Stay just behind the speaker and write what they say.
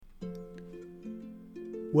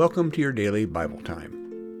Welcome to your daily Bible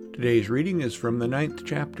time. Today's reading is from the 9th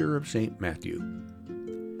chapter of St. Matthew.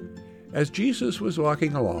 As Jesus was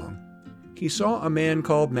walking along, he saw a man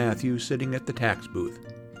called Matthew sitting at the tax booth,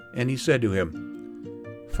 and he said to him,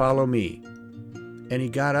 "Follow me." And he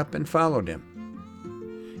got up and followed him.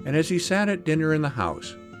 And as he sat at dinner in the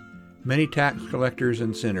house, many tax collectors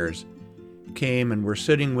and sinners came and were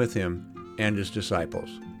sitting with him and his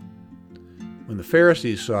disciples. When the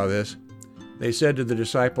Pharisees saw this, they said to the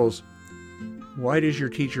disciples, "Why does your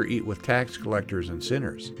teacher eat with tax collectors and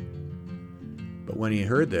sinners?" But when he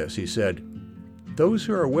heard this, he said, "Those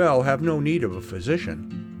who are well have no need of a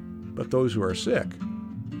physician, but those who are sick.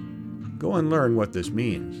 Go and learn what this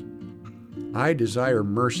means. I desire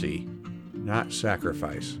mercy, not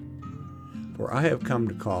sacrifice, for I have come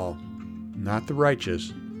to call not the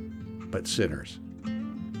righteous, but sinners."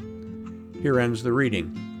 Here ends the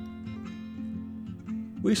reading.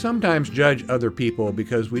 We sometimes judge other people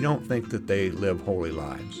because we don't think that they live holy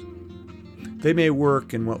lives. They may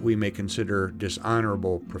work in what we may consider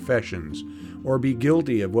dishonorable professions, or be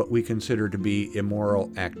guilty of what we consider to be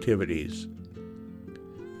immoral activities.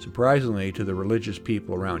 Surprisingly, to the religious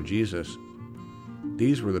people around Jesus,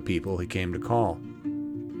 these were the people he came to call.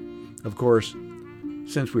 Of course,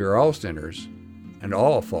 since we are all sinners, and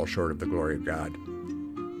all fall short of the glory of God,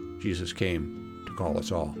 Jesus came to call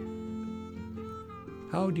us all.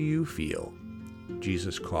 How do you feel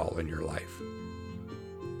Jesus' call in your life?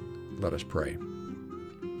 Let us pray.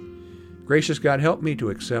 Gracious God, help me to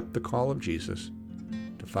accept the call of Jesus,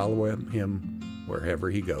 to follow him wherever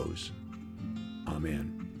he goes.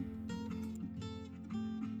 Amen.